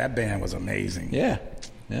 Yes, that band was amazing. Yeah.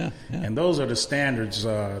 And those are the standards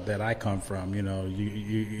that I come from. You know,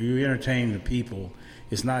 you entertain the people.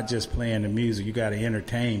 It's not just playing the music. You got to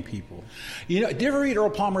entertain people. You know, did you ever read Earl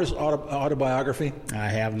Palmer's autobiography? I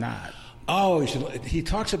have not. Oh, he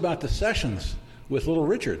talks about the sessions with Little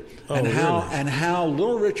Richard really? how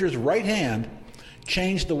Little Richard's right hand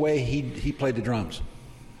changed the way he played the drums,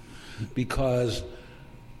 because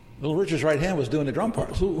Little Richard's right hand was doing the drum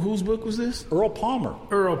parts. Whose book was this? Earl Palmer.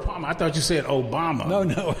 Earl Palmer. I thought you said Obama. No.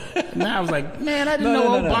 Now I was like, man, I didn't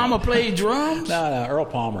know Obama played drums. No, Earl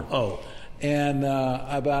Palmer. Oh. And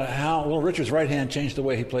about how Little Richard's right hand changed the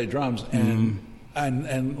way he played drums,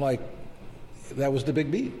 and like that was the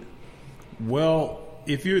big beat. Well,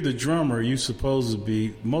 if you're the drummer, you're supposed to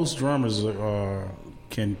be. Most drummers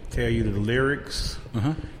can tell you the lyrics,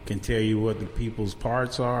 can tell you what the people's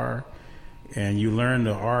parts are, and you learn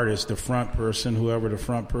the artist, the front person, whoever the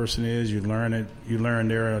front person is. You learn it. You learn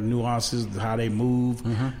their nuances, how they move.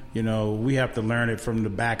 You know, we have to learn it from the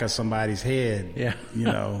back of somebody's head. Yeah. You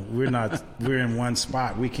know, we're in one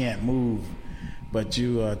spot. We can't move. But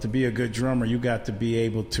you, to be a good drummer, you got to be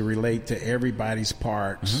able to relate to everybody's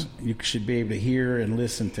parts. You should be able to hear and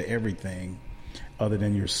listen to everything other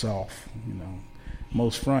than yourself, you know.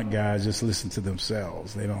 Most front guys just listen to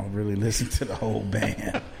themselves. They don't really listen to the whole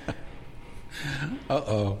band.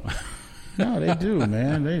 Uh-oh. No, they do,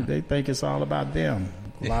 man. They think it's all about them.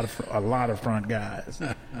 A lot of front guys.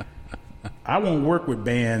 I won't work with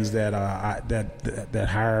bands that that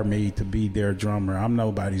hire me to be their drummer. I'm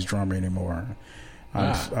nobody's drummer anymore.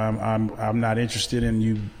 I'm not interested in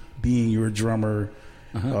you being your drummer.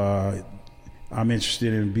 I'm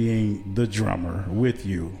interested in being the drummer with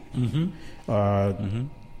you. I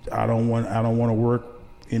don't want to work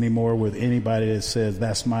anymore with anybody that says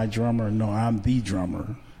that's my drummer. No, I'm the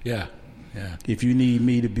drummer. Yeah. If you need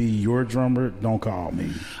me to be your drummer, don't call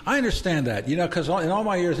me. I understand that, because in all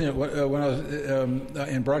my years when I was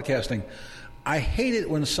in broadcasting, I hate it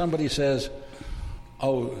when somebody says,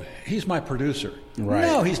 "Oh, he's my producer." Right.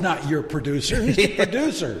 No, he's not your producer. He's the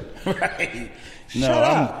producer. Right. Shut No,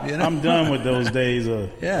 up, I'm done with those days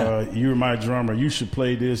of you're my drummer. You should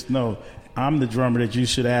play this. No, I'm the drummer that you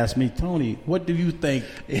should ask me, Tony, what do you think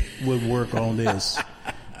would work on this?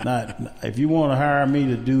 Not if you want to hire me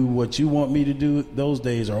to do what you want me to do, those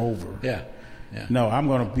days are over. Yeah. No, I'm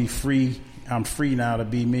going to be free. I'm free now to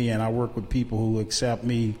be me, and I work with people who accept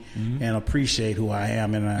me and appreciate who I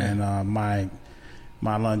am and my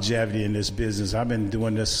longevity in this business. I've been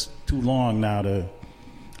doing this too long now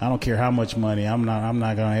I don't care how much money. I'm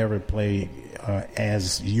not going to ever play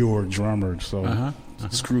as your drummer. So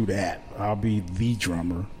screw that. I'll be the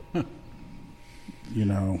drummer.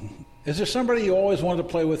 Is there somebody you always wanted to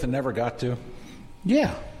play with and never got to?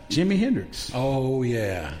 Yeah, Jimi Hendrix. Oh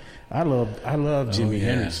yeah, I love Jimi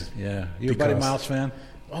Hendrix. Yeah, you a Buddy Miles fan?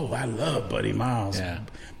 Oh, I love Buddy Miles. Yeah.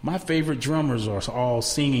 My favorite drummers are all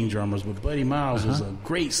singing drummers, but Buddy Miles was a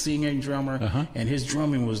great singing drummer, and his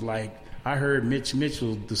drumming was like, I heard Mitch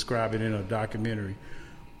Mitchell describe it in a documentary.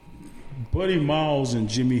 Buddy Miles and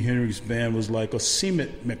Jimi Hendrix band was like a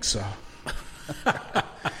cement mixer.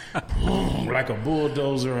 Like a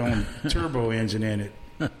bulldozer on turbo engine in it.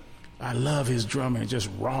 I love his drumming, just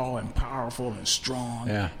raw and powerful and strong.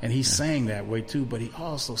 Yeah. And he sang that way too, but he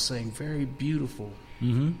also sang very beautiful.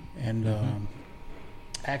 And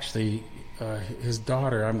actually, his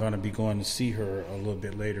daughter, I'm going to be going to see her a little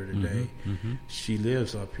bit later today. She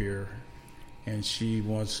lives up here, and she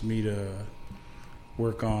wants me to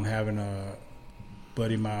work on having a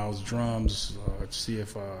Buddy Miles drums, see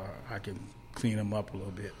if I can clean them up a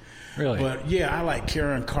little bit. Really? But yeah, I like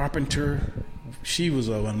Karen Carpenter. She was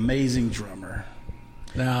an amazing drummer.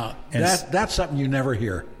 Now, And that's something you never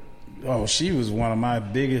hear. Oh, she was one of my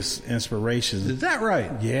biggest inspirations. Is that right?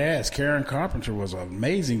 Yes, Karen Carpenter was an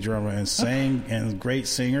amazing drummer and sang and great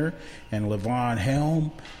singer. And Levon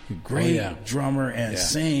Helm, great drummer and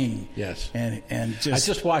sing. Yes. And I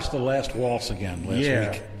just watched The Last Waltz again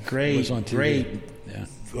last week. Great, It was on TV.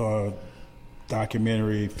 great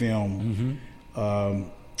documentary film.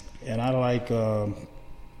 And I like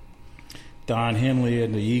Don Henley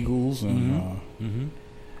and the Eagles, and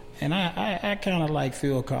and I kind of like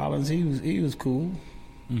Phil Collins. He was cool.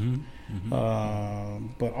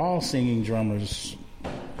 But all singing drummers.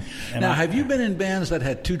 Now, have you been in bands that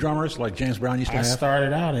had two drummers like James Brown used to I have?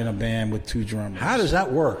 started out in a band with two drummers. How does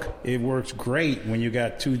that work? It works great when you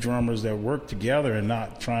got two drummers that work together and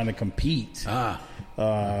not trying to compete.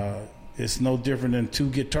 It's no different than two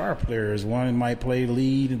guitar players. One might play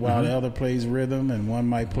lead while the other plays rhythm, and one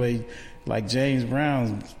might play like James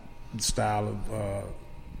Brown's style of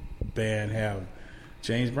band.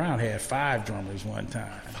 James Brown had 5 drummers one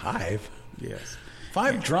time. 5? Yes.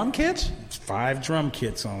 5 drum kits? 5 drum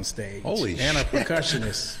kits on stage. Holy and shit. a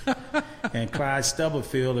percussionist. And Clyde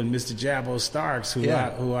Stubblefield and Mr. Jabbo Starks,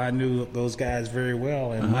 who I knew those guys very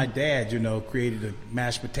well. And my dad, created a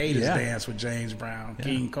mashed potatoes dance with James Brown,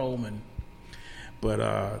 King Coleman.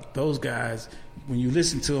 But those guys, when you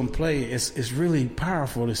listen to them play, it's really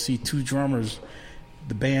powerful to see two drummers,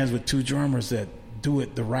 the bands with two drummers that do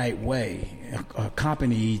it the right way,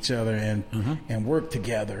 accompany each other and work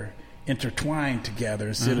together, intertwine together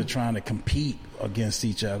instead of trying to compete against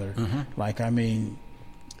each other.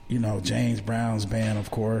 James Brown's band,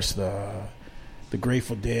 of course, the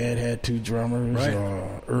Grateful Dead had 2 drummers. Right.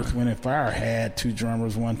 Earth, Wind, and Fire had 2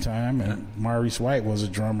 drummers one time, and Maurice White was a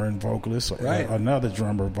drummer and vocalist. Right. Another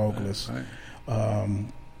drummer vocalist. Right.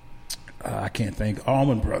 I can't think.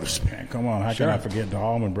 Allman Brothers, man. Come on, how can I forget the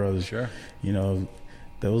Allman Brothers? Sure.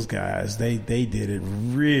 Those guys, they did it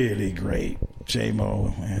really great.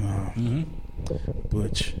 J-Mo and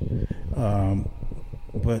Butch.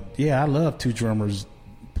 But yeah, I love 2 drummers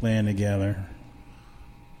playing together.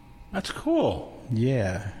 That's cool.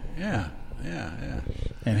 Yeah. Yeah.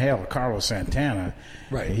 And hell, Carlos Santana,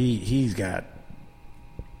 Right. He's got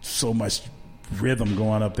so much rhythm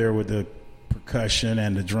going up there with the percussion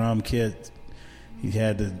and the drum kit. He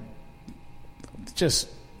had just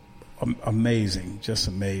amazing.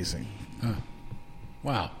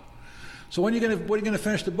 Wow. So when are you going to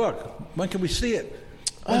finish the book? When can we see it?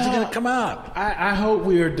 When's it going to come out? I hope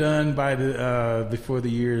we are done by before the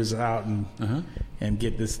year is out and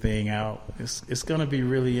get this thing out. It's going to be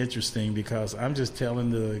really interesting because I'm just telling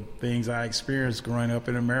the things I experienced growing up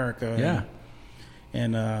in America. Yeah.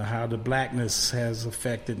 And how the blackness has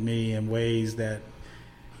affected me in ways that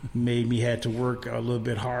made me had to work a little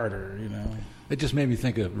bit harder, you know. It just made me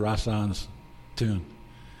think of Rahsaan's tune,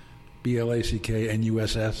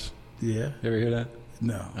 BLACKNUSS. Yeah. You ever hear that?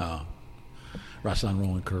 No. Oh. Rahsaan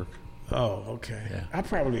Roland Kirk. Oh, okay. Yeah. I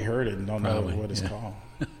probably heard it and don't know what it's called.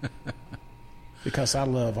 Because I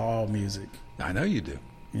love all music. I know you do.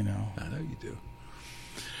 You know. I know you do.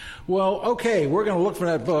 Well, okay, we're going to look for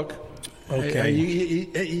that book. Okay.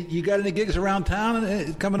 You got any gigs around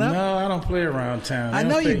town coming up? No, I don't play around town. I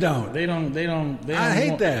know you don't. They don't. I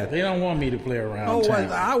hate that. They don't want me to play around Oh, town.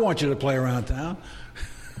 well, I want you to play around town.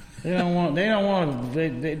 They don't want.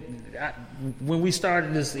 When we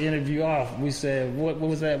started this interview off, we said, "What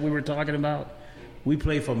was that we were talking about? We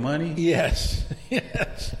play for money." Yes.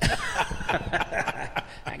 Yes.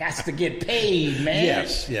 I got to get paid, man.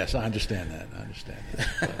 Yes. I understand that.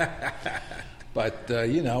 But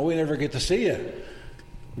we never get to see you.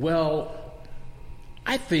 Well,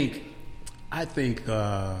 I think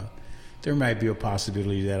there might be a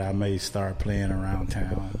possibility that I may start playing around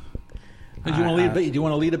town. Do you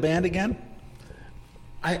want to lead a band again?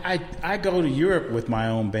 I go to Europe with my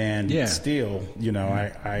own band. Yeah. Still, you know,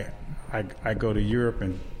 I go to Europe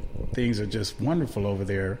and things are just wonderful over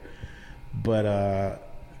there. But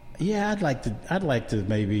I'd like to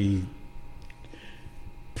maybe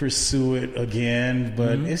pursue it again.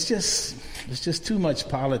 But it's just too much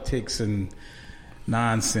politics and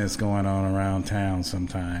nonsense going on around town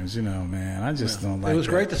sometimes, you know, man. I just don't like it. It was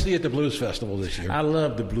great to see you at the Blues Festival this year. I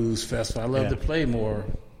love the Blues Festival. I love to play more,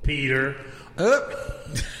 Peter.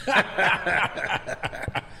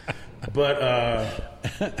 But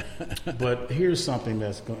here's something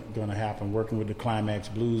that's going to happen, working with the Climax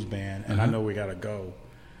Blues Band, and I know we got to go.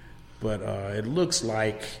 But it looks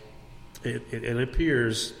like, it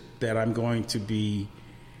appears that I'm going to be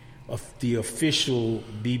the official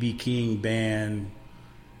B.B. King band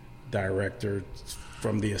director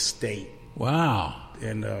from the estate. Wow!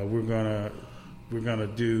 And we're gonna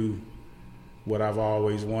do what I've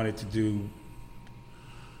always wanted to do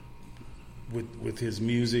with his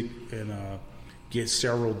music, and get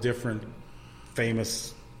several different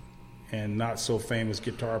famous and not so famous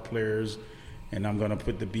guitar players, and I'm gonna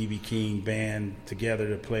put the B.B. King band together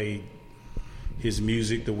to play his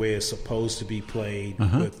music the way it's supposed to be played,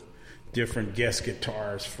 with different guest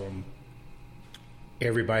guitars from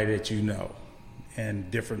everybody that you know,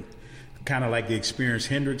 and different, kind of like the Experience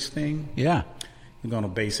Hendrix thing. Yeah. We're going to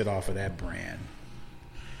base it off of that brand.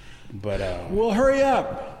 But well, hurry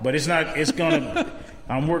up. But it's not. It's going to.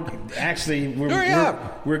 I'm working. Actually,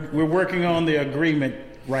 we're working on the agreement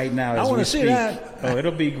right now. I want to see that. Oh,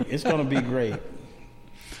 it's going to be great.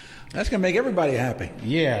 That's going to make everybody happy.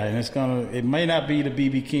 Yeah, and it may not be the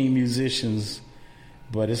B.B. King musicians,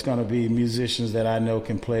 but it's going to be musicians that I know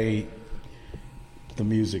can play the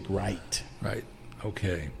music right. Right.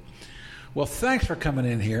 Okay. Well, thanks for coming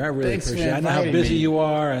in here. I really appreciate it. I know how inviting busy me. you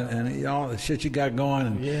are and all the shit you got going.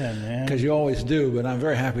 And, Yeah, man. Because you always do, but I'm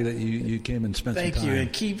very happy that you came and spent some time. Thank you,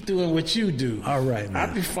 and keep doing what you do. All right, man.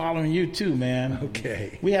 I'll be following you too, man.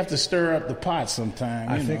 Okay. We have to stir up the pot sometime.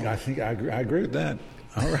 I think I agree with that.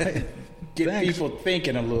 All right. Get Thanks. people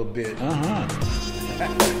thinking a little bit.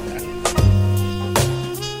 Uh-huh.